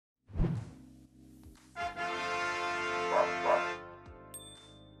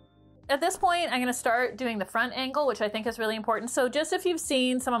at this point, I'm gonna start doing the front angle, which I think is really important. So just if you've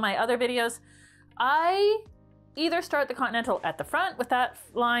seen some of my other videos, I either start the Continental at the front with that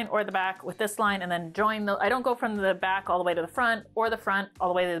line or the back with this line and then join the, I don't go from the back all the way to the front or the front all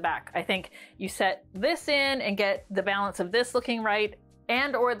the way to the back. I think you set this in and get the balance of this looking right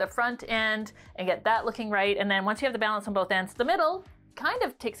and or the front end and get that looking right. And then once you have the balance on both ends, the middle kind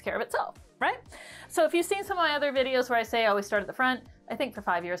of takes care of itself, right? So if you've seen some of my other videos where I say I always start at the front, I think for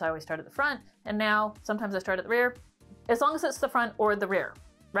 5 years I always start at the front, and now sometimes I start at the rear, as long as it's the front or the rear,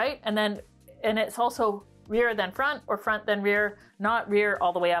 right? And it's also rear then front or front then rear, not rear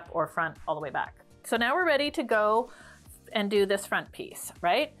all the way up or front all the way back. So now we're ready to go and do this front piece,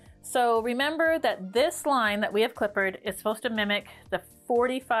 right? So remember that this line that we have clippered is supposed to mimic the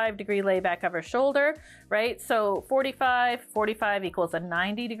 45-degree layback of her shoulder, right? So 45 equals a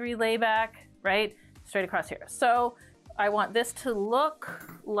 90-degree layback, right? Straight across here. So I want this to look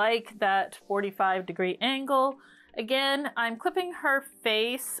like that 45-degree angle. Again, I'm clipping her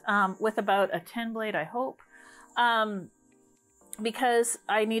face with about a 10 blade, I hope, because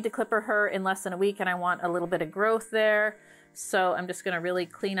I need to clipper her in less than a week and I want a little bit of growth there. So I'm just gonna really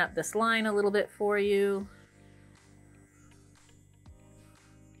clean up this line a little bit for you.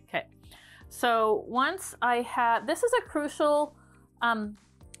 Okay, so once I have, this is a crucial,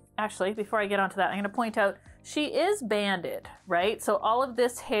 actually, before I get onto that, I'm gonna point out, she is banded, right? So all of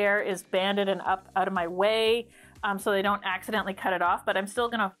this hair is banded and up out of my way, so they don't accidentally cut it off, but I'm still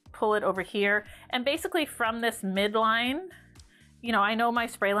gonna pull it over here. And basically from this midline, you know, I know my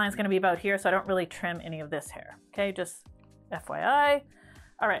spray line is gonna be about here, so I don't really trim any of this hair, okay? Just FYI.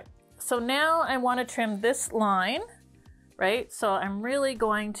 All right, so now I wanna trim this line, right? So I'm really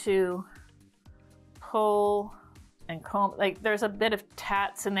going to pull and comb, like there's a bit of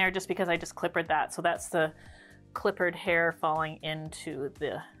tats in there just because I just clippered that. So that's the clippered hair falling into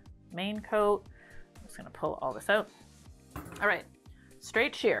the main coat. I'm just gonna pull all this out. All right,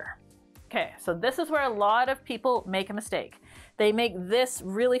 straight shear. Okay, so this is where a lot of people make a mistake. They make this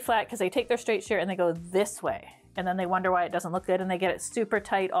really flat because they take their straight shear and they go this way. And then they wonder why it doesn't look good and they get it super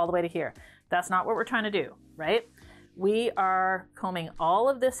tight all the way to here. That's not what we're trying to do, right? We are combing all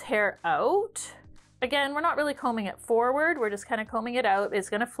of this hair out. Again, we're not really combing it forward. We're just kind of combing it out. It's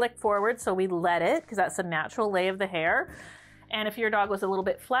gonna flick forward, so we let it, because that's the natural lay of the hair. And if your dog was a little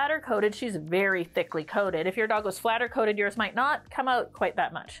bit flatter coated, she's very thickly coated. If your dog was flatter coated, yours might not come out quite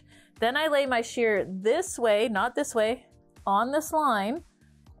that much. Then I lay my shear this way, not this way, on this line,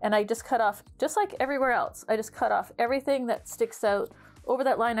 and I just cut off, just like everywhere else, I just cut off everything that sticks out over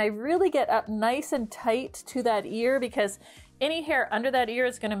that line. I really get up nice and tight to that ear because any hair under that ear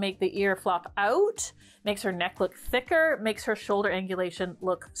is gonna make the ear flop out, makes her neck look thicker, makes her shoulder angulation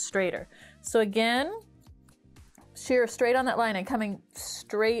look straighter. So again, shear straight on that line and coming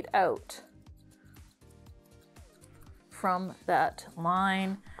straight out from that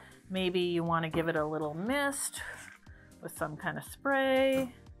line. Maybe you wanna give it a little mist with some kind of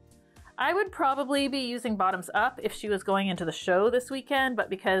spray. I would probably be using bottoms up if she was going into the show this weekend, but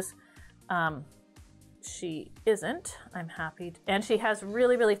because she isn't, I'm happy. And she has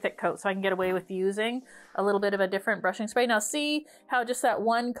really, really thick coat, so I can get away with using a little bit of a different brushing spray. Now see how just that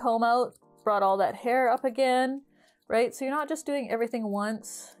one comb out brought all that hair up again, right? So you're not just doing everything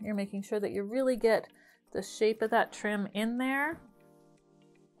once, you're making sure that you really get the shape of that trim in there.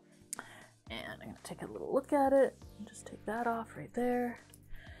 And I'm gonna take a little look at it, and just take that off right there.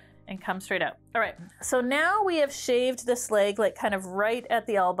 And come straight out. All right, so now we have shaved this leg like kind of right at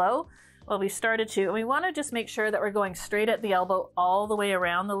the elbow. Well, we started to, and we wanna just make sure that we're going straight at the elbow all the way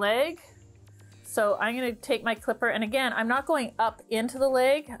around the leg. So I'm gonna take my clipper, and again, I'm not going up into the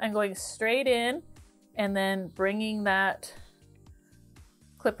leg, I'm going straight in, and then bringing that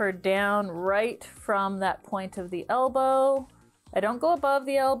clipper down right from that point of the elbow. I don't go above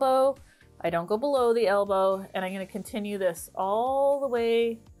the elbow, I don't go below the elbow, and I'm gonna continue this all the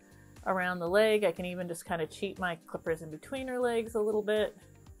way around the leg. I can even just kind of cheat my clippers in between her legs a little bit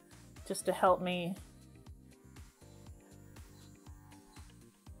just to help me.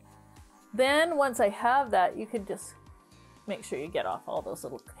 Then once I have that, you can just make sure you get off all those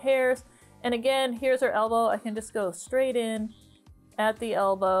little hairs. And again, here's her elbow. I can just go straight in at the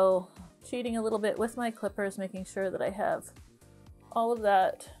elbow, cheating a little bit with my clippers, making sure that I have all of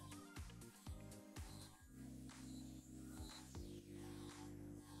that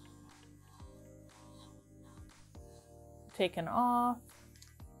taken off.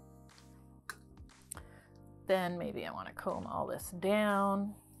 Then maybe I want to comb all this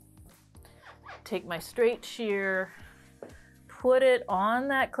down. Take my straight shear, put it on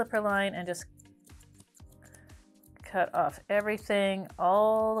that clipper line and just cut off everything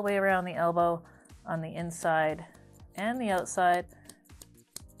all the way around the elbow on the inside and the outside.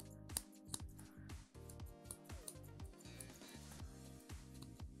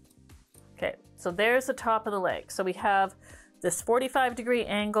 Okay, so there's the top of the leg. So we have this 45-degree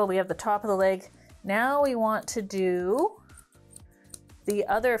angle, we have the top of the leg. Now we want to do the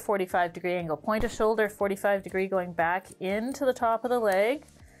other 45-degree angle. Point of shoulder, 45-degree going back into the top of the leg.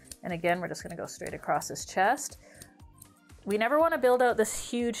 And again, we're just gonna go straight across his chest. We never wanna build out this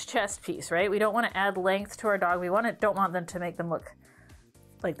huge chest piece, right? We don't wanna add length to our dog. We don't want them to make them look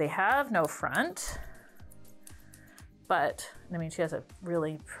like they have no front. But, I mean, she has a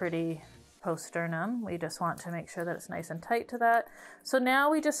really pretty post-sternum. We just want to make sure that it's nice and tight to that. So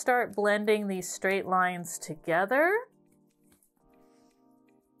now we just start blending these straight lines together.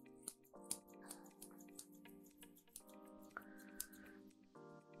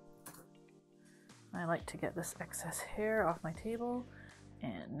 I like to get this excess hair off my table.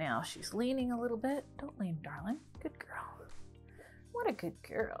 And now she's leaning a little bit. Don't lean, darling. Good girl. What a good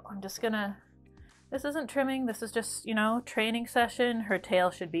girl. I'm just gonna, this isn't trimming. This is just, you know, training session. Her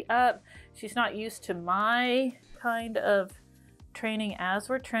tail should be up. She's not used to my kind of training as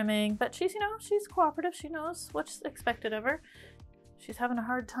we're trimming, but she's, you know, she's cooperative. She knows what's expected of her. She's having a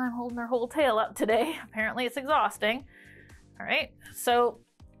hard time holding her whole tail up today. Apparently it's exhausting. All right, so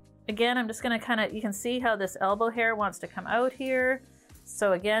again, I'm just gonna kind of, you can see how this elbow hair wants to come out here.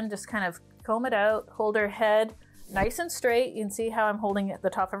 So again, just kind of comb it out, hold her head nice and straight. You can see how I'm holding the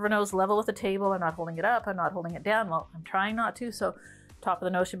top of her nose level with the table. I'm not holding it up, I'm not holding it down. Well, I'm trying not to, so top of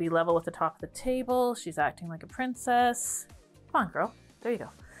the nose should be level with the top of the table. She's acting like a princess. Come on, girl, there you go.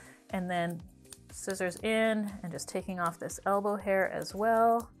 And then scissors in and just taking off this elbow hair as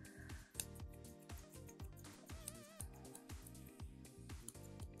well.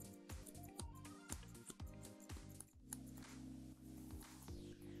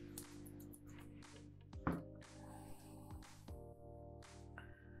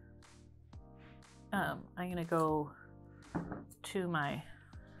 I'm gonna go to my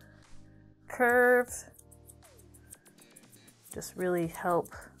curve, just really help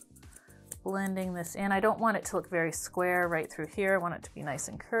blending this in. I don't want it to look very square right through here. I want it to be nice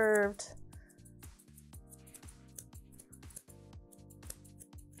and curved.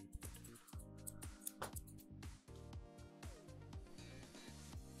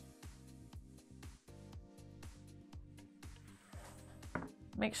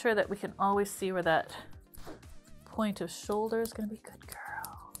 Make sure that we can always see where that point of shoulder is going to be. Good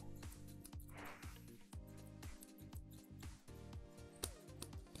girl.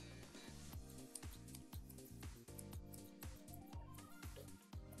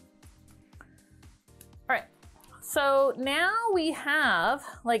 All right, so now we have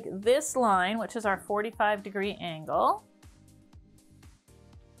like this line, which is our 45-degree angle.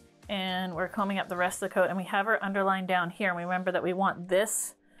 And we're combing up the rest of the coat, and we have our underline down here. And we remember that we want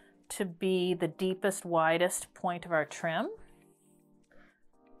this to be the deepest, widest point of our trim.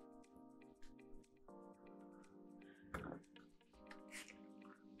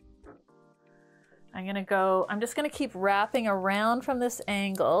 I'm just gonna keep wrapping around from this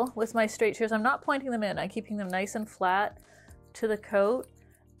angle with my straight shears. I'm not pointing them in, I'm keeping them nice and flat to the coat.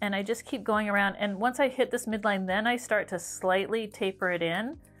 And I just keep going around. And once I hit this midline, then I start to slightly taper it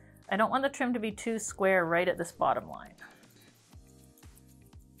in. I don't want the trim to be too square right at this bottom line.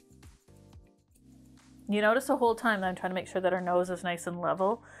 You notice the whole time that I'm trying to make sure that our nose is nice and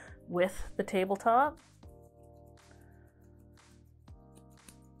level with the tabletop.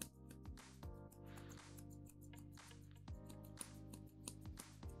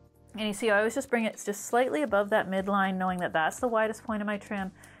 And you see, I always just bring it just slightly above that midline, knowing that that's the widest point of my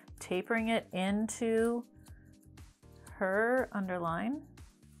trim, tapering it into her underline.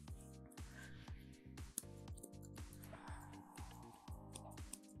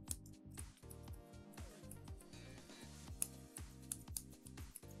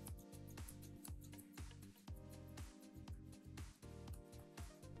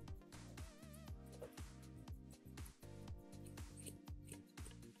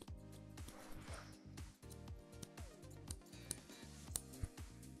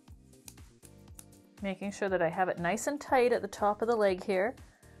 Making sure that I have it nice and tight at the top of the leg here.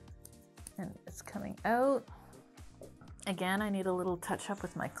 And it's coming out. Again, I need a little touch up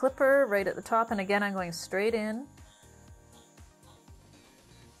with my clipper right at the top. And again, I'm going straight in,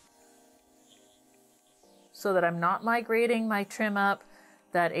 so that I'm not migrating my trim up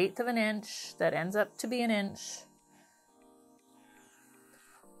that 1/8 of an inch that ends up to be an inch.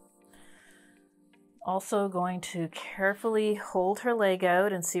 Also going to carefully hold her leg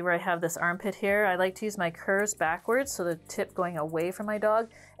out and see where I have this armpit here. I like to use my curves backwards, so the tip going away from my dog.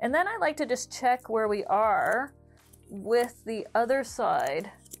 And then I like to just check where we are with the other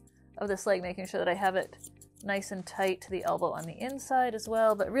side of this leg, making sure that I have it nice and tight to the elbow on the inside as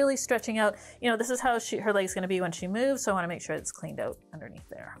well, but really stretching out. You know, this is how her leg's gonna be when she moves, so I wanna make sure it's cleaned out underneath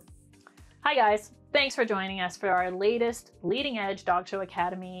there. Hi guys, thanks for joining us for our latest Leading Edge Dog Show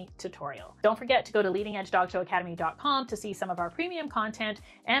Academy tutorial. Don't forget to go to leadingedgedogshowacademy.com to see some of our premium content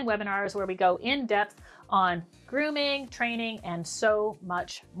and webinars where we go in depth on grooming, training, and so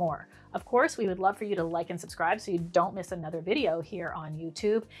much more. Of course, we would love for you to like and subscribe so you don't miss another video here on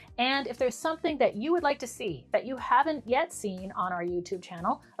YouTube. And if there's something that you would like to see that you haven't yet seen on our YouTube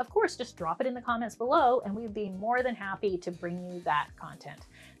channel, of course, just drop it in the comments below and we'd be more than happy to bring you that content.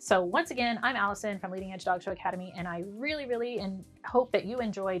 So once again, I'm Allison from Leading Edge Dog Show Academy, and I really hope that you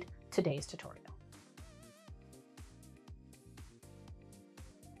enjoyed today's tutorial.